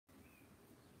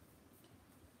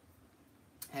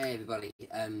Hey everybody.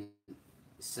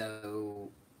 So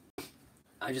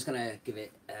I'm just gonna give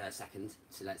it a second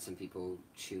to let some people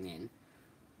tune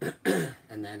in,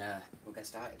 and then we'll get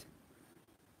started.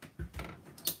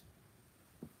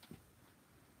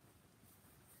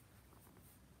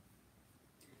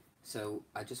 So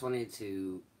I just wanted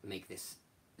to make this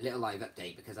little live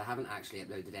update because I haven't actually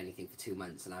uploaded anything for 2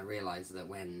 months, and I realised that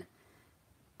when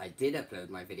I did upload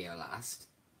my video last,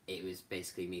 it was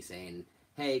basically me saying,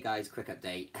 "Hey guys, quick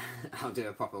update. I'll do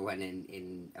a proper one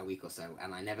in a week or so,"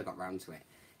 and I never got round to it.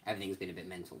 Everything's been a bit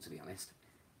mental, to be honest.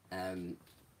 Um,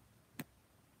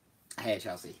 hey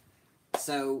Chelsea.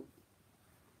 So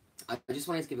I just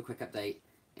wanted to give a quick update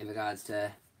in regards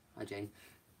to hi Jane,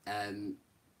 um,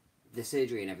 the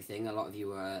surgery and everything. A lot of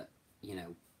you are, you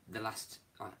know, the last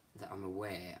that I'm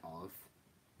aware of.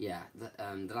 Yeah,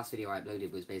 the last video I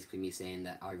uploaded was basically me saying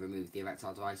that I removed the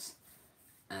erectile device,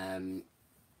 and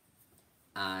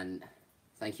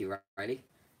thank you, Riley.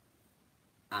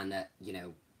 And that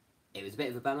it was a bit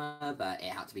of a bummer, but it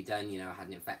had to be done. I had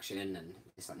an infection and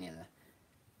this, that, and the other.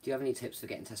 Do you have any tips for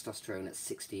getting testosterone at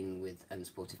 16 with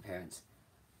unsupportive parents?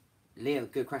 Leo,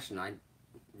 good question. I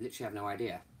literally have no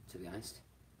idea, to be honest.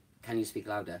 Can you speak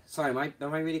louder? Sorry, am I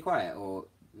really quiet, or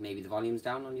maybe the volume's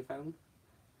down on your phone?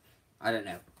 I don't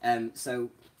know. So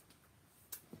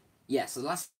the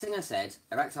last thing I said,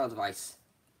 erectile device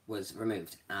was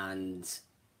removed, and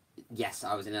yes,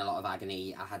 I was in a lot of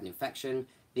agony. I had an infection.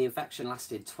 The infection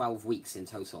lasted 12 weeks in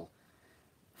total.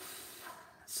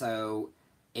 So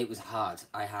it was hard.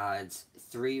 I had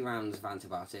 3 rounds of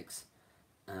antibiotics,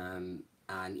 and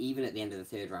even at the end of the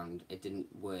third round, it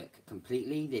didn't work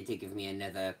completely. They did give me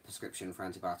another prescription for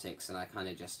antibiotics, and I kind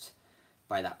of just,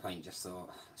 by that point, just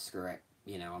thought, screw it,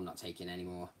 I'm not taking any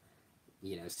more,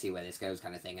 see where this goes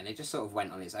kind of thing. And it just sort of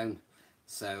went on its own.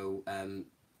 So,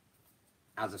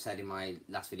 as I've said in my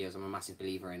last videos, I'm a massive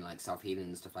believer in like self-healing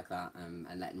and stuff like that, and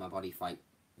letting my body fight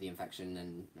the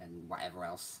infection and whatever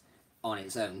else on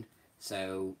its own.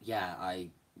 So, yeah, I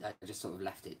just sort of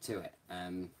left it to it.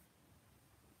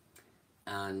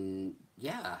 And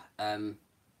yeah,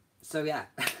 so yeah,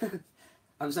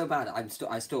 I'm so bad.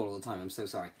 I stall all the time. I'm so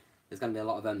sorry. There's going to be a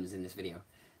lot of ums in this video,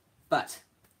 but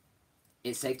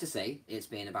it's safe to say it's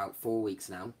been about 4 weeks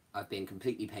now. I've been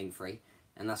completely pain free,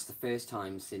 and that's the first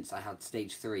time since I had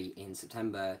stage 3 in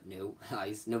September. No,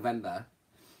 guys, November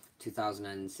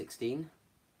 2016.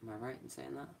 Am I right in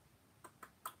saying that?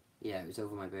 Yeah, it was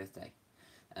over my birthday.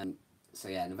 So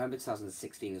yeah, November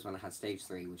 2016 is when I had stage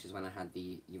 3, which is when I had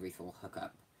the urethral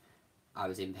hookup. I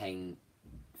was in pain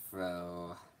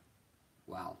for,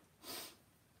 well,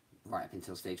 right up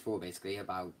until stage 4, basically,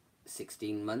 about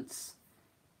 16 months.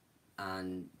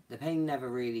 And the pain never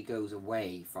really goes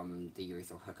away from the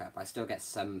urethral hookup. I still get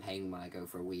some pain when I go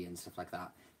for a wee and stuff like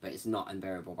that, but it's not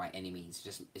unbearable by any means.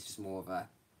 It's just more of a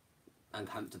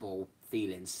uncomfortable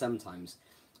feeling sometimes,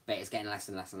 but it's getting less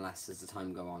and less and less as the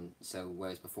time go on. So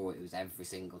whereas before it was every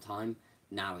single time,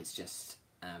 now it's just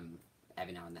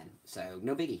every now and then. So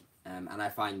no biggie. And I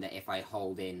find that if I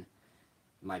hold in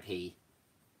my pee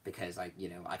because I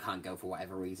can't go for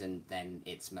whatever reason, then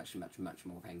it's much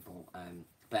more painful.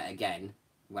 But again,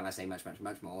 when I say much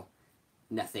more,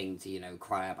 nothing to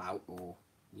cry about or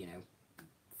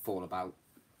fall about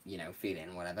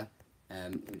feeling whatever.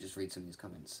 Let me just read some of these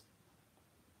comments.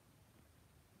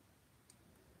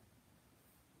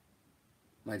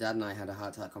 My dad and I had a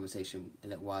heart-to-heart conversation a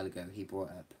little while ago. He brought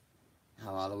up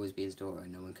how I'll always be his daughter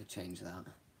and no one could change that.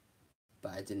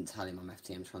 But I didn't tell him I'm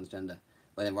FTM transgender.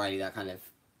 Well then, Riley, that kind of,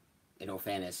 in all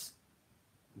fairness,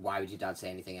 why would your dad say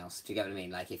anything else? Do you get what I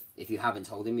mean? Like, if you haven't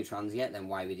told him you're trans yet, then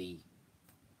why would he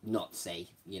not say,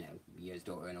 you're his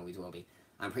daughter and always will be?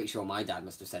 I'm pretty sure my dad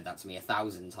must have said that to me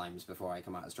 1,000 times before I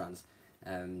come out as trans.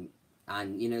 And,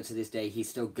 to this day, he's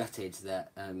still gutted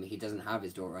that he doesn't have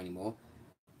his daughter anymore.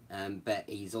 But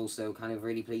he's also kind of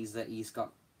really pleased that he's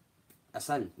got a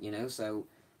son, so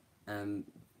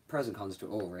pros and cons to it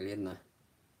all, really, isn't there?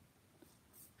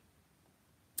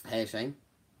 Hey, Shane.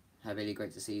 Hi, Billy.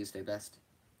 Great to see you. Stay blessed.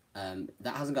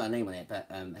 That hasn't got a name on it, but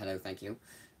hello, thank you.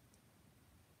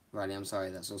 Riley, I'm sorry,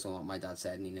 that's also what my dad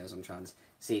said, and he knows I'm trans.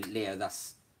 See, Leo,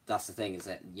 that's the thing, is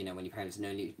that, when your parents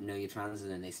know you're trans,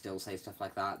 and then they still say stuff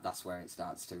like that, that's where it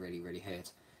starts to really, really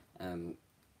hurt. And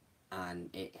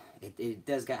it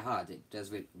does get hard, it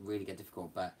does really get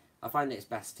difficult, but I find that it's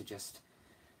best to just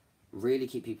really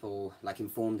keep people, like,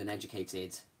 informed and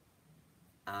educated,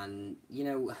 and,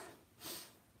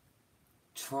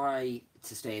 try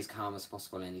to stay as calm as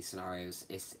possible in these scenarios.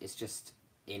 It's just,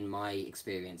 in my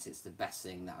experience, it's the best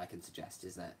thing that I can suggest,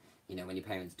 is that, when your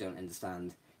parents don't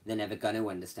understand, they're never going to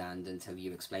understand until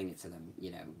you explain it to them.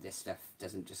 This stuff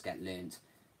doesn't just get learnt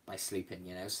by sleeping,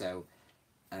 you know. So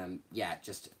yeah,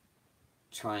 just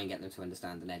try and get them to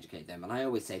understand and educate them. And I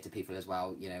always say to people as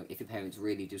well, you know, if your parents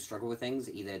really do struggle with things,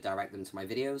 either direct them to my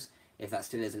videos. If that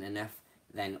still isn't enough,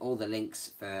 then all the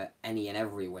links for any and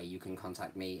every way you can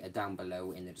contact me are down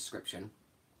below in the description.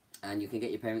 And you can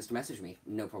get your parents to message me.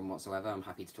 No problem whatsoever. I'm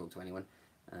happy to talk to anyone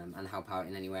and help out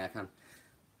in any way I can.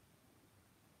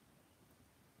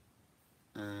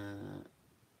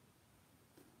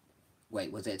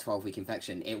 Wait, was it a 12-week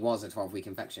infection? It was a 12-week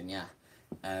infection, yeah.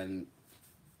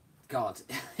 God,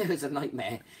 it was a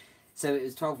nightmare. So it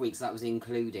was 12 weeks, that was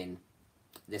including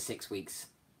the 6 weeks.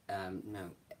 No.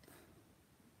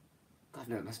 God,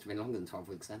 no, it must have been longer than 12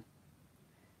 weeks then.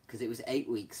 Because it was 8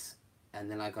 weeks,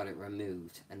 and then I got it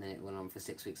removed, and then it went on for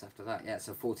 6 weeks after that. Yeah,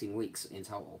 so 14 weeks in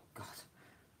total. God.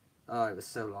 Oh, it was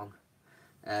so long.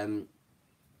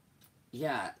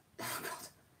 Yeah. Oh, God.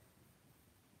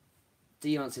 Do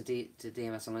you answer to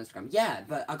DMS on Instagram? Yeah,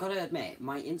 but I gotta admit,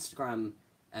 my Instagram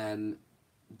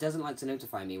doesn't like to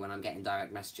notify me when I'm getting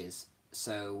direct messages.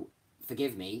 So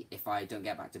forgive me if I don't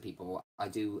get back to people. I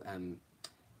do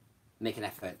make an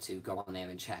effort to go on there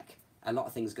and check. A lot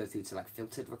of things go through to like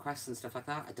filtered requests and stuff like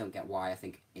that. I don't get why. I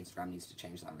think Instagram needs to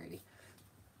change that really.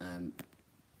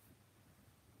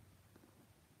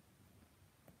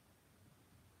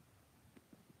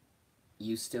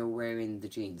 You still wearing the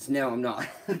jeans? No, I'm not.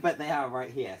 But they are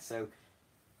right here. So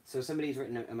somebody's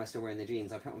written, am I still wearing the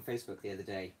jeans? I put on Facebook the other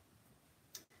day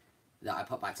that I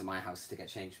popped back to my house to get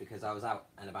changed because I was out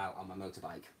and about on my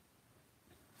motorbike.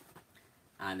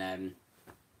 And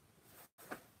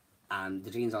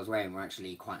the jeans I was wearing were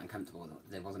actually quite uncomfortable.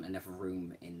 There wasn't enough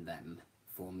room in them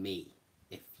for me,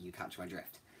 if you catch my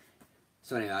drift.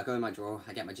 So anyway, I go in my drawer,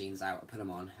 I get my jeans out, I put them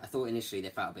on. I thought initially they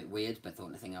felt a bit weird, but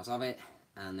thought nothing else of it.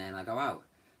 And then I go out.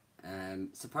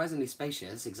 Surprisingly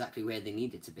spacious, exactly where they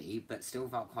needed to be, but still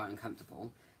felt quite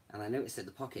uncomfortable. And I noticed that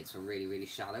the pockets were really, really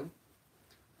shallow.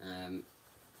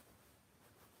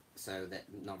 So they're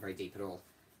not very deep at all.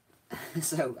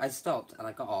 So I stopped and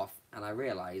I got off and I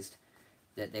realised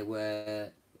that they were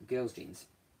girls' jeans.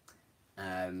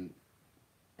 And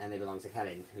they belong to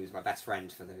Kellen, who's my best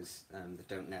friend for those that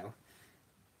don't know.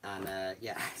 And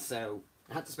yeah, so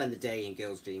I had to spend the day in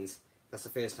girls' jeans. That's the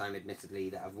first time, admittedly,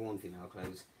 that I've worn female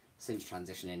clothes since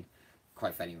transitioning.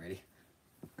 Quite funny, really.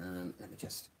 Let me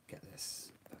just get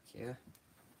this back here.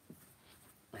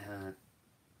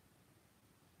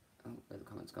 Oh, where the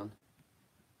comment's gone.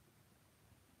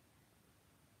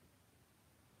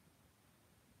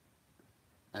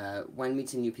 When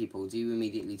meeting new people, do you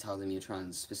immediately tell them you're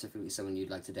trans, specifically someone you'd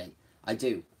like to date? I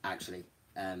do, actually.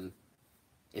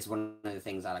 It's one of the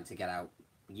things I like to get out,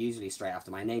 usually straight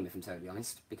after my name, if I'm totally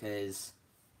honest, because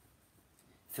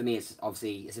for me, it's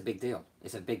obviously, it's a big deal.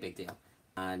 It's a big, big deal.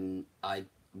 And I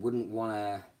wouldn't want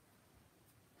to...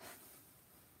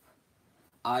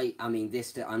 I mean,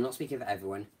 I'm not speaking for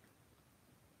everyone,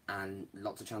 and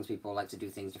lots of trans people like to do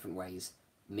things different ways.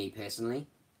 Me, personally,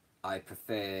 I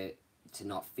prefer to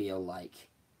not feel like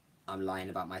I'm lying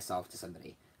about myself to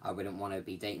somebody. I wouldn't want to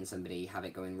be dating somebody, have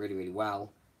it going really, really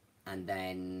well, and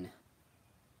then,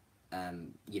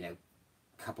 you know,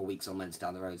 a couple weeks or months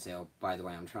down the road say, oh, by the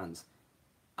way, I'm trans.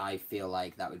 I feel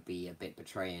like that would be a bit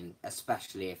betraying,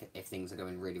 especially if things are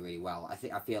going really, really well.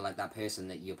 I feel like that person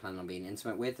that you're planning on being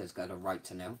intimate with has got a right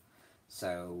to know.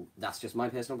 So that's just my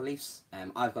personal beliefs.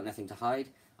 I've got nothing to hide.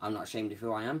 I'm not ashamed of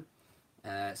who I am.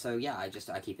 So yeah, I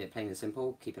keep it plain and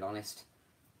simple, keep it honest,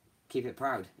 keep it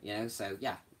proud, you know. So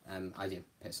yeah, I do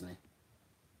personally.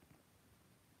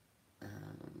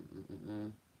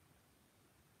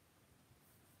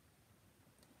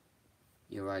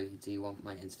 You're right. Do you want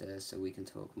my Insta so we can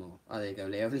talk more? Oh, there you go,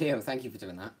 Leo. Leo, thank you for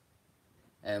doing that.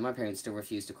 My parents still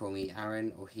refuse to call me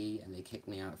Aaron or he, and they kicked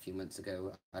me out a few months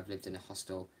ago. I've lived in a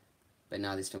hostel, but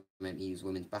now they still make me use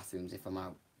women's bathrooms if I'm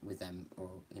out with them or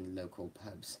in local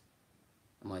pubs.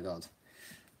 Oh my god.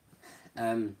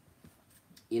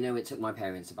 You know, it took my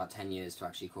parents about 10 years to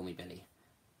actually call me Billy.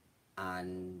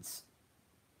 And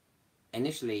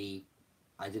initially,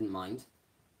 I didn't mind.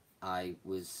 I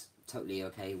was totally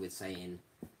okay with saying,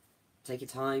 take your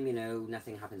time, you know,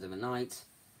 nothing happens overnight.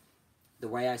 The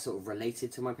way I sort of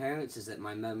related to my parents is that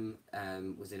my mum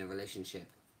was in a relationship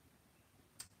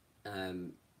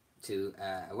to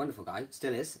a wonderful guy,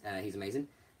 still is, he's amazing,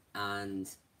 and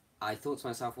I thought to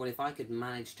myself, well, if I could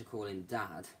manage to call him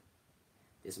Dad,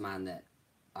 this man that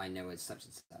I know as such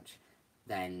and such,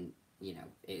 then, you know,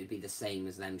 it would be the same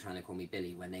as them trying to call me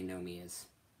Billy when they know me as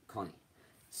Connie.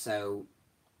 So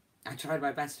I tried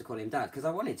my best to call him Dad, because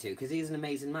I wanted to, because he's an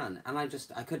amazing man, and I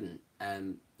couldn't.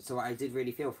 So I did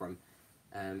really feel for him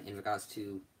in regards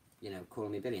to you know,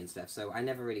 calling me Billy and stuff. So I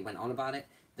never really went on about it.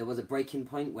 There was a breaking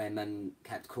point where Mum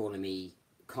kept calling me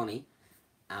Connie,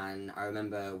 and I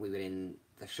remember we were in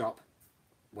the shop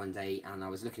one day and I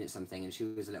was looking at something and she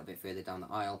was a little bit further down the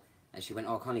aisle and she went,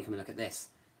 "Oh, Connie, come and look at this."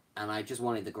 And I just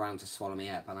wanted the ground to swallow me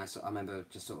up, and I remember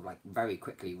just sort of like very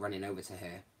quickly running over to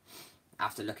her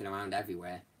after looking around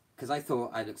everywhere, because I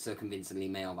thought I looked so convincingly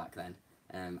male back then.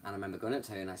 And I remember going up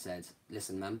to her and I said,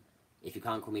 "Listen, Mum, if you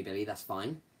can't call me Billy, that's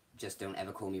fine. Just don't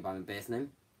ever call me by my birth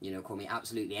name. You know, call me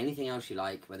absolutely anything else you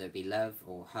like, whether it be Love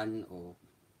or Hun or,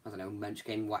 I don't know,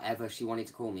 Munchkin, whatever she wanted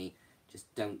to call me.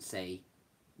 Just don't say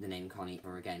the name Connie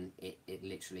ever again. It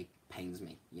literally pains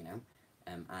me, you know."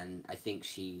 And I think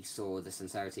she saw the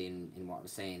sincerity in what I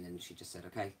was saying, and she just said,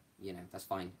 "Okay, you know, that's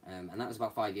fine." And that was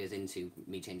about 5 years into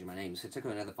me changing my name. So it took her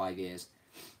another 5 years.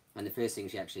 And the first thing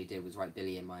she actually did was write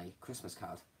Billy in my Christmas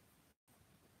card.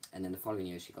 And then the following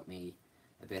year, she got me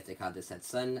a birthday card that said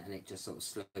Son, and it just sort of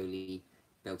slowly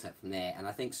built up from there. And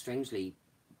I think, strangely,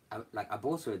 I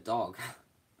bought her a dog,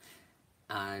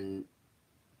 and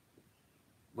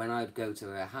when I would go to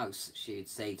her house, she would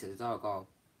say to the dog, "Oh,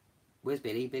 where's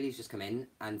Billy? Billy's just come in."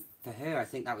 And for her, I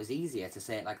think that was easier to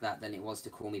say it like that than it was to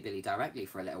call me Billy directly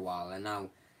for a little while. And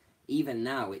now, even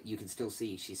now, you can still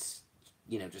see she's,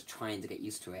 you know, just trying to get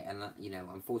used to it. And, you know,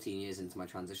 I'm 14 years into my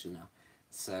transition now.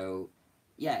 So,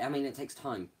 yeah, I mean, it takes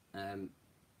time.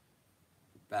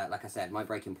 But like I said, my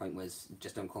breaking point was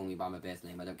just don't call me by my birth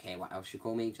name. I don't care what else you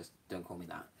call me, just don't call me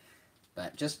that.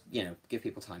 But just, you know, give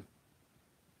people time.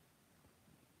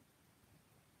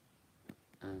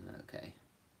 Okay.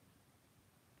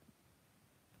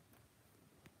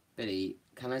 Billy,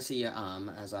 can I see your arm,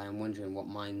 as I am wondering what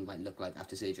mine might look like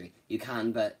after surgery? You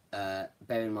can, but bear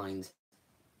in mind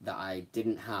that I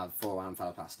didn't have forearm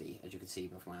phalloplasty. As you can see,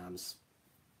 both my arms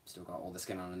still got all the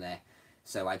skin on them there.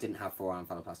 So I didn't have forearm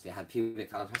phalloplasty. I had pubic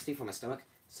phalloplasty for my stomach.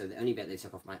 So the only bit they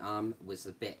took off my arm was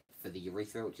the bit for the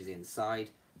urethra, which is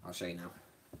inside. I'll show you now.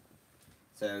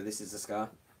 So this is the scar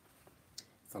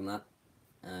from that.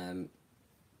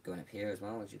 Going up here as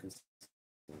well, as you can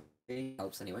see.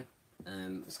 Helps anyway.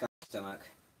 Scar stomach,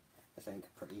 I think,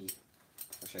 pretty.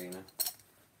 I'll show you now.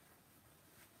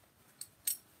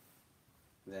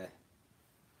 There.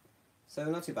 So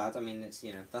not too bad. I mean, it's,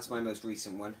 you know, that's my most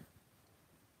recent one.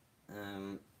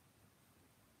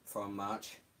 From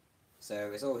March.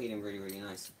 So it's all healing really, really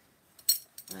nice.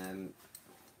 I'll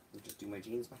just do my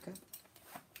jeans back up.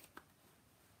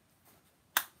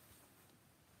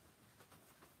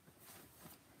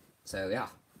 So yeah.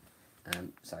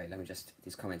 Sorry, let me just,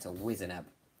 these comments are whizzing up.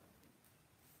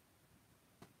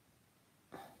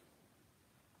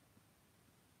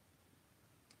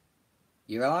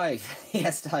 You're alive!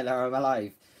 Yes, Tyler, I'm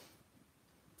alive.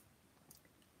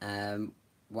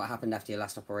 What happened after your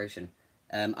last operation?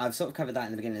 I've sort of covered that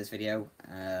in the beginning of this video.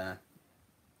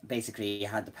 Basically, you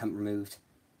had the pump removed,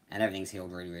 and everything's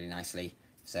healed really, really nicely.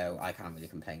 So I can't really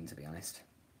complain, to be honest.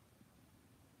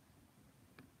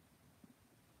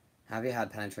 Have you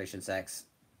had penetration sex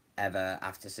ever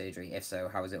after surgery? If so,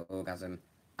 how was it orgasm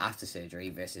after surgery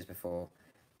versus before?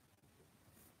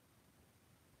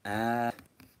 I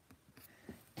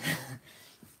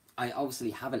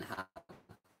obviously haven't had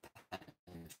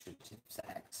penetrative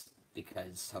sex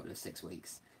because total of 6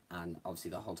 weeks, and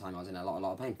obviously the whole time I was in a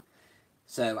lot of pain.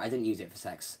 So I didn't use it for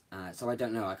sex. So I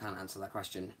don't know, I can't answer that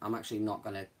question. I'm actually not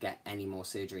going to get any more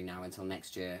surgery now until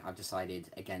next year. I've decided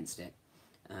against it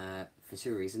for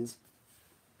 2 reasons,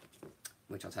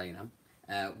 which I'll tell you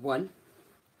now. One,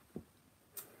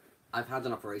 I've had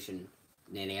an operation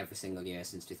nearly every single year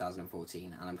since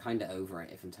 2014, and I'm kind of over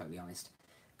it, if I'm totally honest.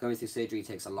 Going through surgery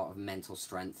takes a lot of mental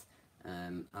strength,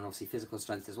 and obviously physical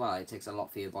strength as well. It takes a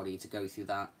lot for your body to go through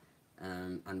that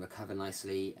and recover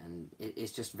nicely, and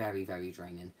it's just very, very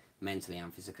draining, mentally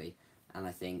and physically. And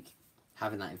I think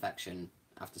having that infection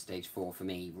after stage 4 for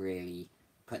me really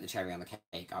put the cherry on the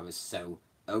cake. I was so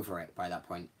over it by that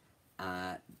point.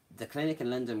 The clinic in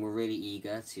London were really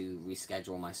eager to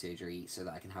reschedule my surgery so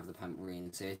that I can have the pump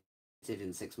reinserted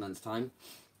in 6 months' time.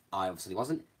 I obviously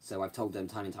wasn't, so I've told them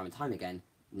time and time again,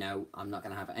 no, I'm not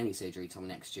going to have any surgery till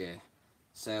next year.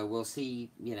 So we'll see,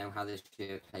 you know, how this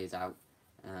year plays out.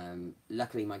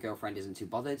 Luckily, my girlfriend isn't too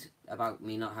bothered about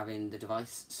me not having the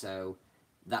device, so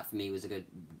that for me was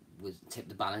tipped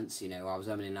the balance. You know, I was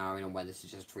umming and ahhing on whether to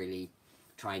just really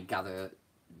try and gather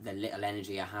the little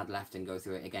energy I had left and go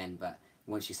through it again. But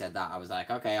once she said that, I was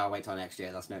like, okay, I'll wait till next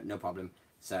year. That's no problem.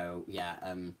 So yeah,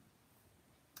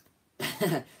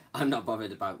 I'm not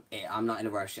bothered about it. I'm not in a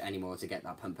rush anymore to get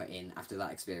that pump put in after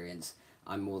that experience.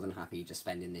 I'm more than happy just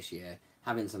spending this year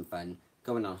having some fun,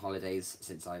 going on holidays,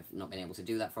 since I've not been able to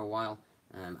do that for a while.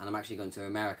 And I'm actually going to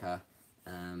America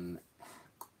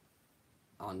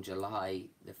on July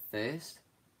the 1st.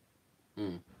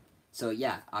 So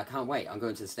yeah, I can't wait. I'm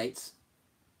going to the States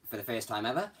for the first time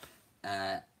ever.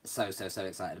 So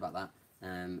excited about that.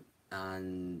 And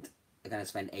I'm going to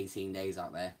spend 18 days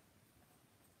out there.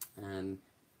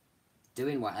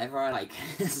 Doing whatever I like.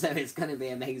 So it's going to be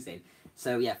amazing.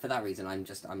 So yeah, for that reason, I'm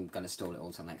going to stall it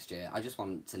all till next year. I just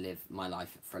want to live my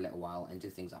life for a little while and do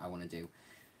things that I want to do.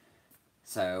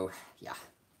 So yeah.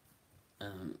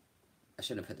 I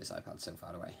should have put this iPad so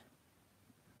far away.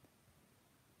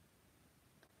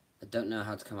 I don't know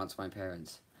how to come out to my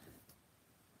parents.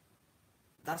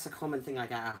 That's a common thing I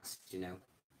get asked, you know.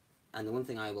 And the one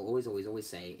thing I will always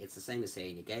say, it's the same as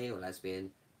saying you're gay or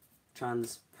lesbian,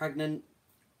 trans, pregnant,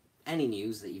 any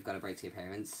news that you've got to break to your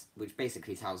parents, which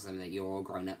basically tells them that you're all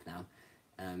grown up now.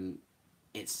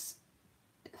 It's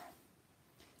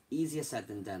easier said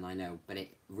than done, I know, but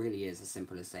it really is as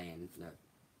simple as saying, look,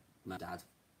 my dad,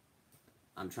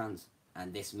 I'm trans,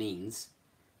 and this means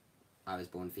I was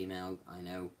born female, I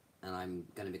know, and I'm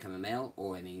going to become a male,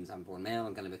 or it means I'm born male,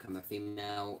 I'm going to become a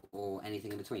female, or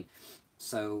anything in between.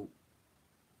 So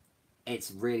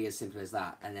it's really as simple as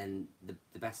that. And then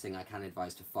the best thing I can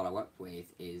advise to follow up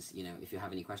with is, you know, if you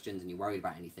have any questions and you're worried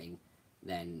about anything,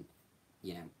 then,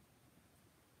 you know,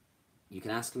 you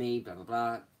can ask me, blah, blah,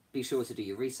 blah. Be sure to do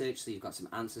your research so you've got some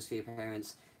answers for your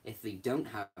parents. If they don't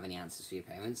have any answers for your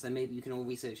parents, then maybe you can all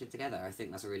research it together. I think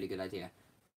that's a really good idea.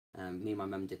 Me and my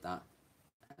mum did that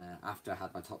after I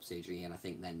had my top surgery, and I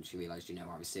think then she realised, you know,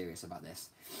 I was serious about this.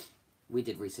 We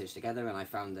did research together, and I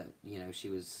found that, you know, she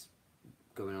was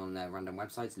going on random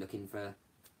websites looking for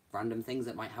random things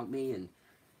that might help me, and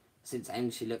since then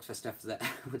she looks for stuff that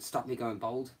would stop me going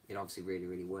bald. It obviously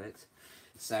really worked.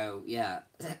 So yeah,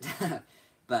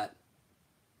 but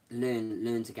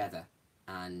learn together,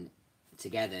 and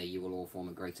together you will all form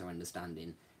a greater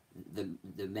understanding.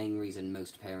 The main reason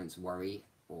most parents worry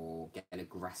or get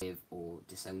aggressive or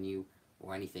disown you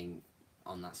or anything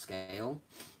on that scale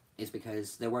is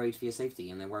because they're worried for your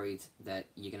safety, and they're worried that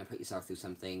you're going to put yourself through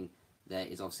something that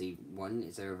is obviously, one,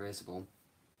 it's irreversible,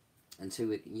 and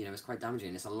two, it, you know, it's quite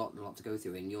damaging. It's a lot to go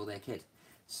through, and you're their kid.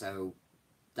 So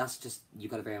that's just, you've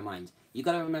got to bear in mind. You've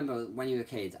got to remember, when you're a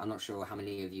kid, I'm not sure how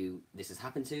many of you this has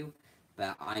happened to,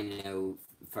 but I know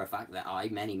for a fact that I,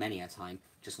 many a time,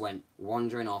 just went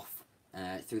wandering off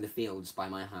through the fields by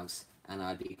my house, and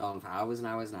I'd be gone for hours and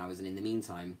hours and hours, and in the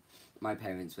meantime, my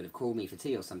parents would have called me for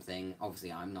tea or something.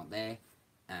 Obviously, I'm not there,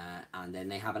 and then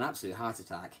they have an absolute heart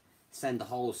attack, send the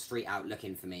whole street out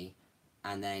looking for me,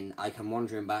 and then I come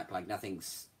wandering back like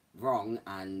nothing's wrong,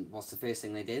 and what's the first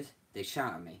thing they did? They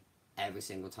shout at me. Every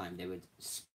single time. They would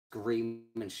scream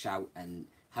and shout and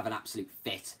have an absolute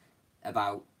fit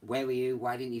about, where were you?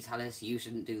 Why didn't you tell us? You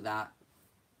shouldn't do that.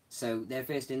 So their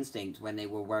first instinct when they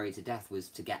were worried to death was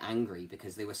to get angry,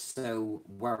 because they were so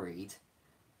worried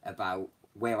about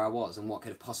where I was and what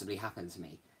could have possibly happened to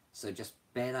me. So just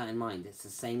bear that in mind. It's the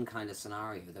same kind of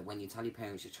scenario, that when you tell your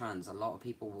parents you're trans, a lot of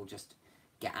people will just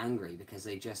get angry because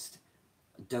they just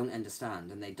don't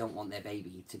understand, and they don't want their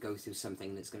baby to go through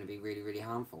something that's going to be really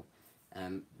harmful.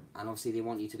 And obviously they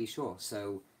want you to be sure.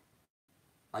 So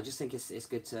I just think it's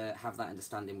good to have that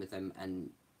understanding with them,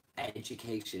 and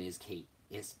education is key.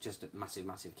 It's just a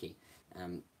massive key.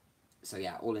 So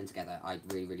yeah, all in together, I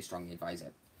really strongly advise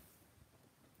it.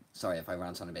 Sorry if I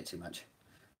rant on a bit too much.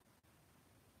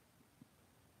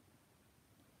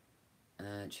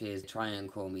 Cheers. Try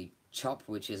and call me Chop,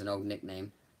 which is an old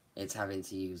nickname. It's having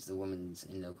to use the women's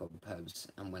in local pubs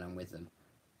and when I'm with them.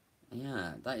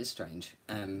 Yeah, that is strange.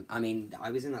 I mean,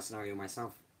 I was in that scenario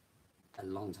myself a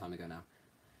long time ago now,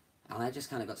 and I just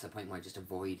kind of got to the point where I just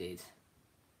avoided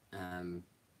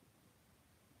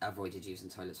using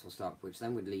toilets full stop, which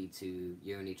then would lead to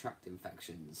urinary tract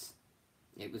infections.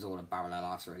 It was all a barrel of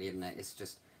laughs, really, isn't it? It's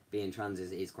just, being trans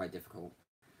is quite difficult.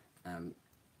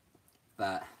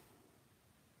 But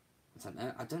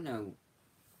I don't know.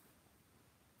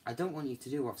 I don't want you to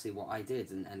do, obviously, what I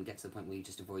did and get to the point where you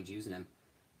just avoid using them.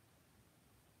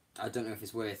 I don't know if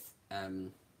it's worth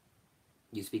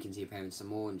you speaking to your parents some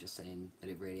more and just saying that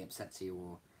it really upsets you,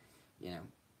 or, you know,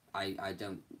 I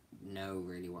don't know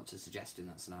really what to suggest in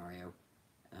that scenario.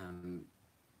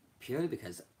 Purely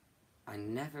because I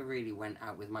never really went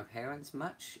out with my parents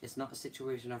much. It's not a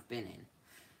situation I've been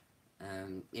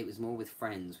in. It was more with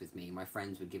friends with me. My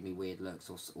friends would give me weird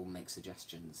looks or make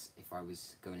suggestions if I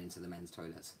was going into the men's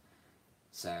toilets.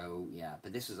 So, yeah,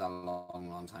 but this was a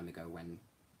long time ago when,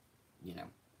 you know,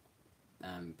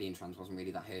 being trans wasn't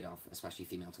really that heard of, especially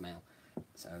female to male.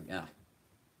 So, yeah.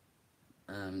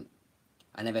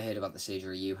 I never heard about the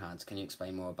surgery you had. Can you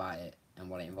explain more about it and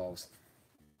what it involves?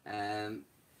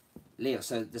 Leo,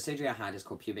 so the surgery I had is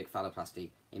called pubic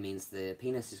phalloplasty. It means the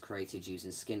penis is created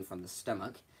using skin from the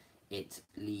stomach. It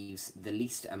leaves the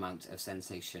least amount of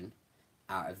sensation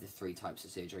out of the 3 types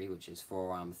of surgery, which is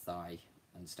forearm, thigh,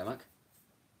 and stomach.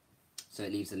 So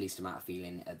it leaves the least amount of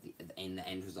feeling in the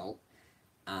end result.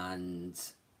 And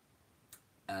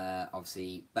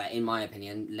obviously, but in my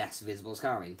opinion, less visible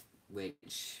scarring,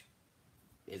 which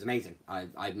is amazing.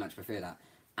 I much prefer that.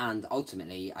 And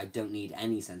ultimately, I don't need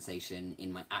any sensation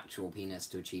in my actual penis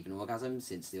to achieve an orgasm,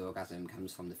 since the orgasm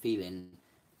comes from the feeling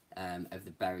of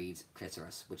the buried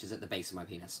clitoris, which is at the base of my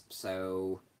penis.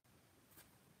 So,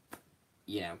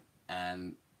 you know,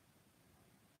 I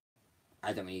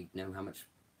don't really know how much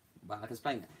well I can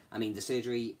explain it. I mean, the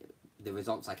surgery, the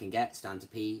results I can get, stand to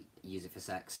pee, use it for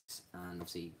sex, and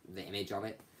obviously the image of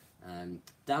it.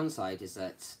 Downside is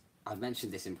that I've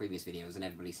mentioned this in previous videos, and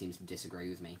everybody seems to disagree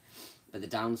with me. But the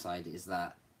downside is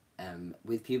that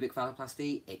with pubic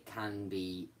phalloplasty, it can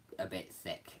be a bit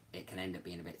thick. It can end up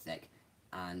being a bit thick.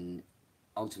 And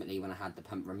ultimately, when I had the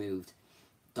pump removed,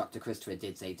 Dr. Christopher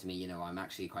did say to me, you know, I'm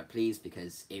actually quite pleased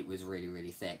because it was really,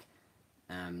 really thick.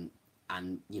 And,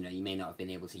 you know, you may not have been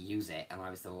able to use it. And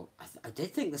I thought, I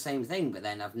did think the same thing, but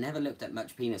then I've never looked at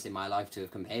much penis in my life to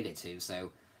have compared it to.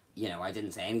 So, you know, I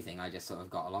didn't say anything. I just sort of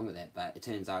got along with it. But it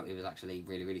turns out it was actually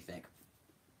really, really thick.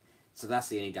 So that's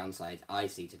the only downside I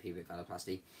see to pubic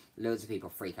phalloplasty. Loads of people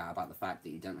freak out about the fact that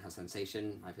you don't have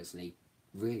sensation. I personally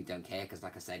really don't care because,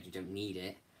 like I said, you don't need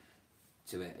it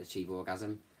to achieve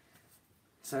orgasm.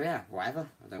 So yeah, whatever.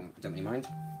 I don't really mind.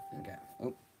 Okay.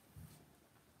 Oh,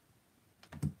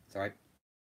 sorry.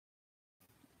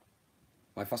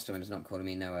 My foster mum is not calling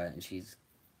me Noah, and she's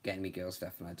getting me girl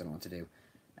stuff, and I don't know what to do.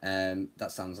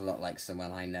 That sounds a lot like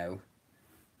someone I know.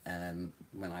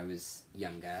 When I was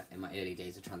younger, in my early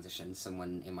days of transition,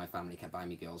 someone in my family kept buying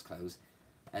me girls' clothes.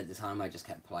 At the time, I just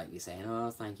kept politely saying, "Oh,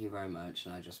 thank you very much,"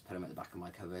 and I just put them at the back of my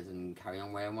cupboard and carry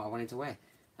on wearing what I wanted to wear.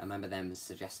 I remember them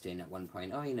suggesting at one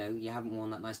point, "Oh, you know, you haven't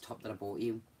worn that nice top that I bought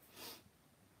you,"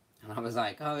 and I was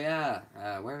like, "Oh yeah,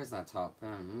 where is that top?"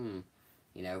 You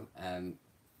know,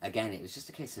 again, it was just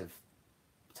a case of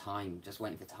time, just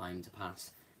waiting for time to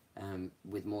pass.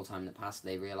 With more time that passed,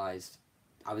 they realised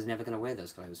I was never going to wear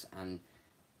those clothes, and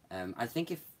I think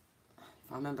if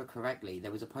I remember correctly,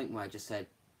 there was a point where I just said,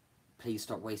 "Please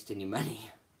stop wasting your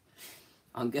money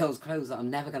on girls' clothes that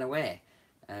I'm never going to wear."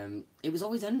 It was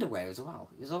always underwear as well.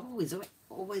 It was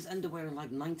always underwear in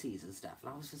like 90s and stuff,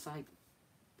 and I was just like,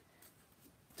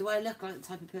 do I look like the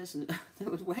type of person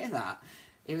that would wear that?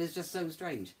 It was just so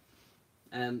strange.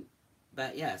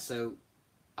 But yeah, so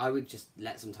I would just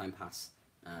let some time pass,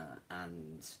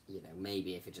 and you know,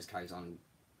 maybe if it just carries on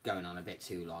going on a bit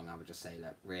too long, I would just say,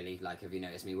 look, really, like, have you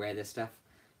noticed me wear this stuff?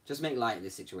 Just make light of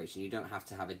this situation. You don't have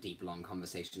to have a deep, long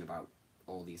conversation about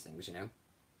all these things, you know?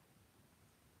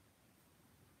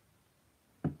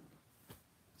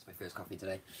 It's my first coffee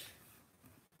today.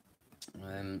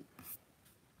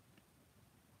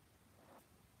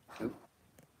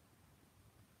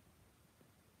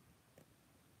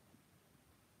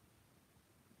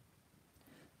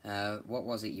 What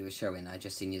was it you were showing? I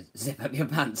just seen you zip up your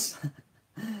pants.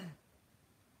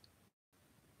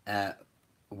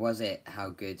 Was it how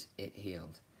good it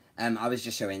healed? I was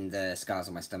just showing the scars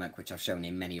on my stomach, which I've shown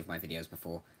in many of my videos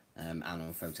before, and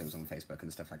on photos on Facebook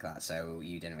and stuff like that, so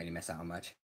you didn't really miss out on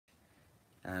much.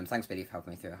 Thanks, Billy, for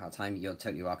helping me through a hard time. You're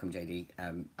totally welcome,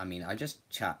 JD. I mean, I just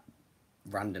chat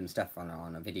random stuff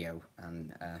on a video,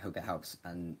 and hope it helps,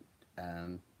 and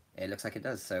it looks like it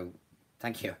does, so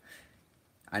thank you.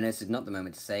 I know this is not the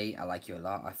moment to say I like you a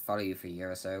lot. I follow you for a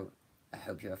year or so. I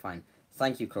hope you are fine.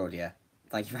 Thank you, Claudia.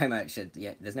 Thank you very much.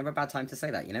 Yeah, there's never a bad time to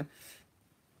say that, you know?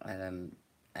 And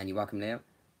you're welcome, Leo.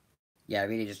 Yeah, I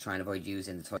really just try and avoid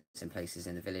using the toilets in places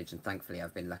in the village, and thankfully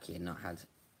I've been lucky and not had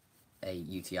a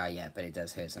UTI yet, but it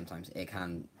does hurt sometimes. It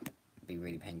can be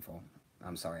really painful.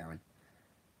 I'm sorry, Aaron.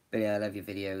 But yeah, I love your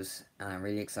videos, and I'm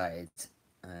really excited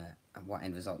at what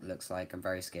end result looks like. I'm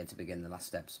very scared to begin the last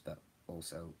steps, but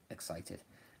also excited.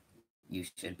 You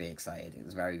should be excited. It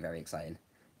was very, very exciting.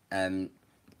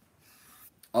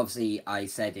 Obviously, I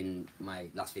said in my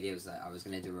last videos that I was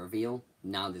going to do a reveal.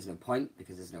 Now there's no point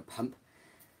because there's no pump.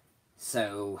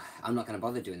 So I'm not going to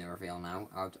bother doing the reveal now.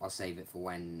 I'll save it for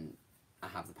when I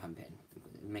have the pump in.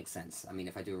 It makes sense. I mean,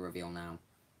 if I do a reveal now...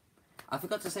 I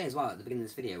forgot to say as well at the beginning of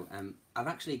this video, I've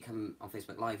actually come on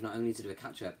Facebook Live not only to do a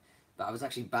catch-up, but I was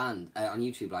actually banned... on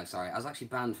YouTube Live, sorry. I was actually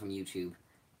banned from YouTube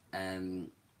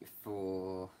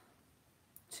for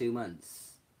 2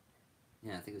 months.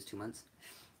 Yeah, I think it was 2 months.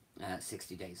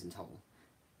 60 days in total.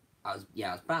 I was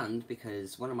banned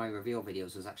because one of my reveal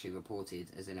videos was actually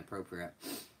reported as inappropriate,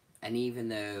 And even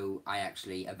though I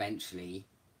actually eventually,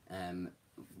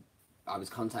 I was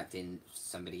contacting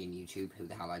somebody in YouTube, who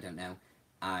the hell I don't know,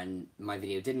 and my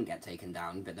video didn't get taken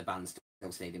down, but the ban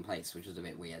still stayed in place, which was a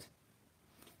bit weird.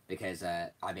 Because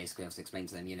I basically also explained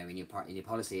to them, you know, in your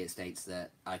policy it states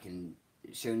that I can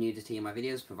show nudity in my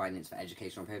videos, providing it's for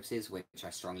educational purposes, which I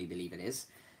strongly believe it is.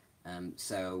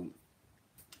 So,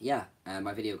 yeah,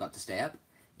 my video got to stay up,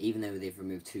 even though they've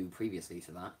removed 2 previously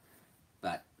to that.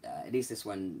 But at least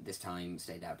this time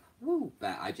stayed up. Woo!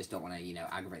 But I just don't want to, you know,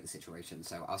 aggravate the situation,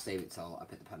 so I'll save it till I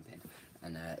put the pump in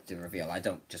and do a reveal. I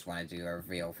don't just want to do a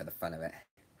reveal for the fun of it.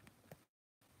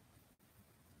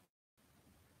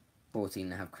 14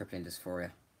 and have crippling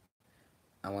dysphoria.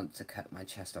 I want to cut my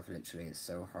chest off, literally. It's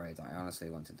so horrid. I honestly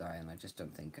want to die, and I just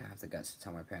don't think I have the guts to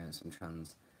tell my parents I'm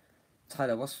trans.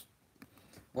 Tyler,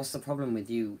 what's the problem with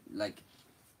you? Like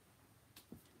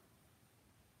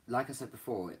I said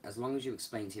before, as long as you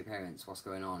explain to your parents what's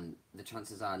going on, the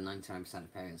chances are 99%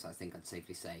 of parents, I think I'd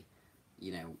safely say,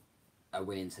 you know, are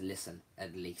willing to listen,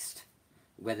 at least.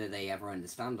 Whether they ever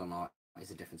understand or not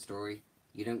is a different story.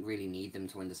 You don't really need them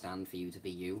to understand for you to be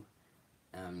you.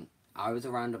 I was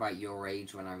around about your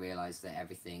age when I realised that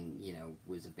everything, you know,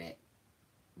 was a bit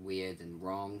weird and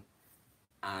wrong,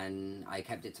 and I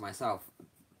kept it to myself.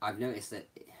 I've noticed that,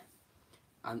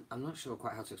 I'm not sure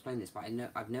quite how to explain this, but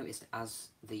I've noticed as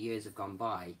the years have gone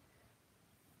by,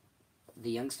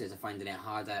 the youngsters are finding it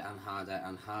harder and harder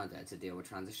and harder to deal with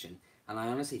transition, and I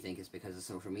honestly think it's because of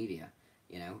social media,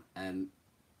 you know.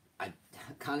 I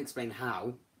can't explain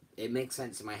how, it makes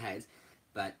sense in my head,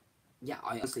 but yeah,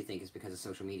 I honestly think it's because of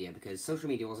social media, because social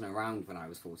media wasn't around when I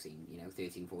was 14, you know,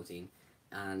 13, 14,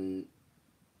 and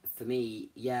for me,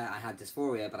 yeah, I had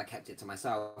dysphoria, but I kept it to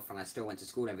myself, and I still went to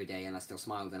school every day, and I still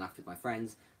smiled and laughed with my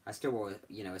friends. I still wore,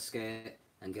 you know, a skirt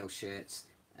and girl shirts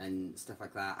and stuff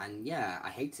like that, and yeah, I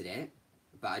hated it,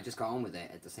 but I just got on with it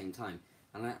at the same time.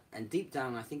 And deep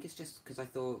down, I think it's just because I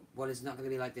thought, well, it's not going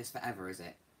to be like this forever, is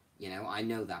it? You know, I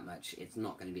know that much. It's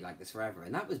not going to be like this forever.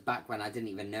 And that was back when I didn't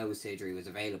even know surgery was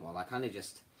available. I kind of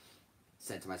just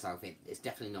said to myself, it's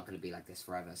definitely not going to be like this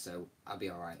forever, so I'll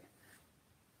be alright.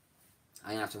 I'm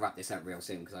going to have to wrap this up real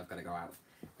soon because I've got to go out.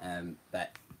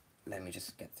 But let me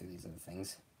just get through these other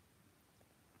things.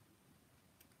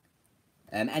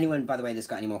 Anyone, by the way, that's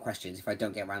got any more questions, if I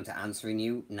don't get around to answering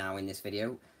you now in this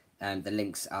video, the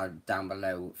links are down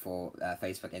below for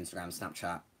Facebook, Instagram,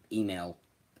 Snapchat, email,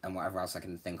 and whatever else I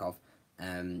can think of.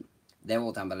 They're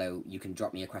all down below. You can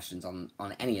drop me your questions on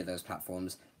any of those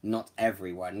platforms. Not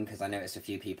everyone, because I noticed a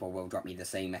few people will drop me the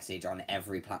same message on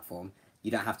every platform. You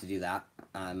don't have to do that.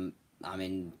 I'm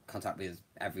in contact with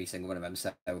every single one of them.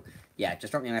 So, yeah, just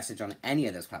drop me a message on any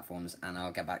of those platforms, and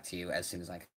I'll get back to you as soon as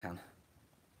I can.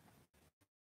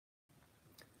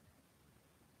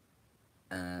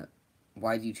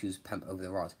 Why do you choose pump over the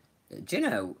rod? Do you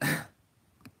know?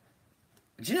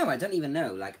 Do you know? I don't even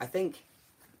know. Like, I think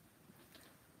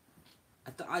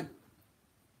I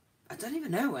don't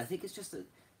even know. I think it's just that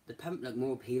the pump looked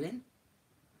more appealing.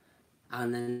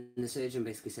 And then the surgeon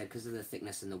basically said, because of the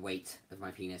thickness and the weight of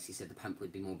my penis, he said the pump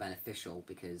would be more beneficial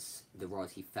because the rod,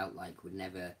 he felt like, would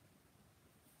never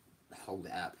hold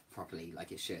it up properly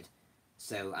like it should.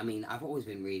 So, I mean, I've always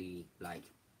been really, like,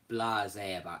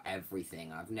 blasé about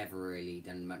everything. I've never really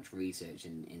done much research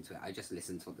into it. I just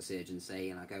listen to what the surgeons say,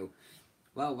 and I go,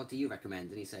 well, what do you recommend?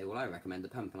 And he say, well, I recommend the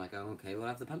pump. And I go, okay, we'll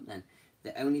have the pump then.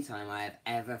 The only time I have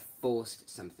ever forced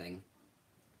something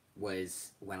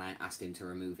was when I asked him to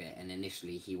remove it, and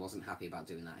initially he wasn't happy about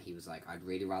doing that. He was like, I'd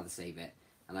really rather save it.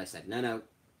 And I said, no,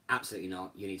 absolutely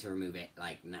not. You need to remove it,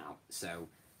 like, now. So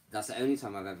that's the only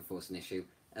time I've ever forced an issue.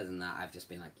 Other than that, I've just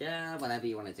been like, yeah, whatever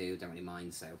you want to do, don't really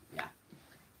mind. So, yeah.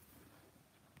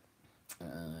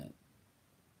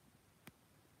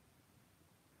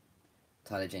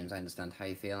 Tyler James, I understand how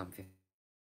you feel.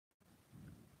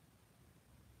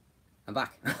 I'm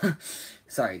back.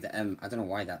 Sorry, I don't know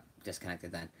why that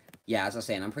disconnected then. Yeah, as I was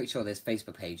saying, I'm pretty sure there's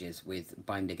Facebook pages with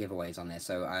binder giveaways on there,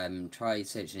 so try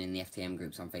searching in the FTM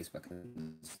groups on Facebook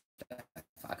and stuff.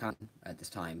 I can't at this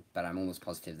time, but I'm almost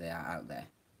positive they are out there.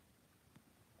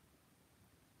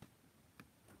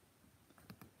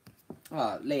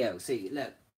 Oh, Leo, see,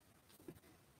 look.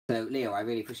 So, Leo, I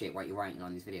really appreciate what you're writing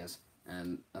on these videos.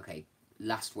 Okay,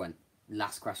 last one.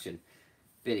 Last question.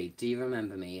 Billy, do you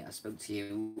remember me? I spoke to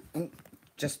you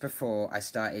just before I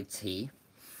started T.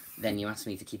 Then you asked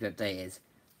me to keep updated.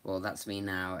 Well, that's me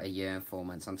now, a year and 4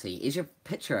 months on T. Is your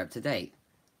picture up to date?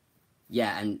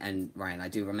 Yeah, and Ryan, I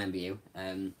do remember you.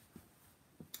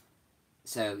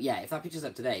 So, yeah, if that picture's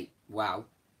up to date, wow.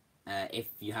 If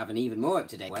you have an even more up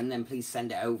to date one, then please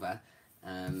send it over.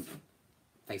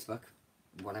 Facebook.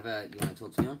 whatever you want to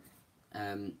talk to me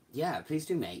on. Yeah, please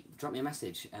do, mate. Drop me a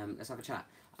message. Let's have a chat.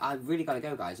 I've really got to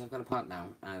go, guys. I've got to park now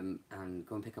and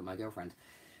go and pick up my girlfriend.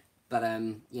 But,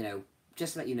 you know,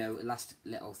 just to let you know, last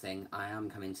little thing, I am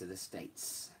coming to the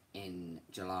States in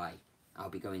July. I'll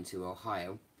be going to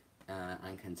Ohio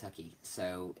and Kentucky.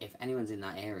 So if anyone's in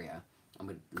that area and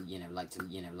would, like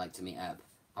to meet up,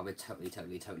 I would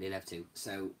totally love to.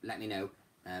 So let me know.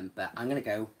 But I'm going to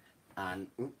go and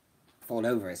fall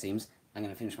over, it seems. I'm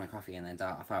going to finish my coffee and then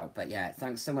dart off out. But yeah,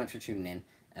 thanks so much for tuning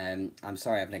in. I'm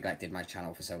sorry I've neglected my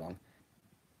channel for so long.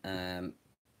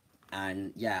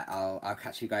 And yeah, I'll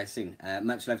catch you guys soon.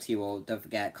 Much love to you all. Don't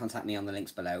forget, contact me on the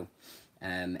links below.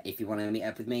 If you want to meet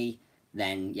up with me,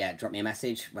 then yeah, drop me a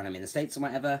message when I'm in the States or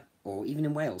whatever, or even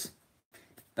in Wales.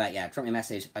 But yeah, drop me a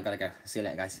message. I gotta go. See you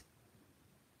later, guys.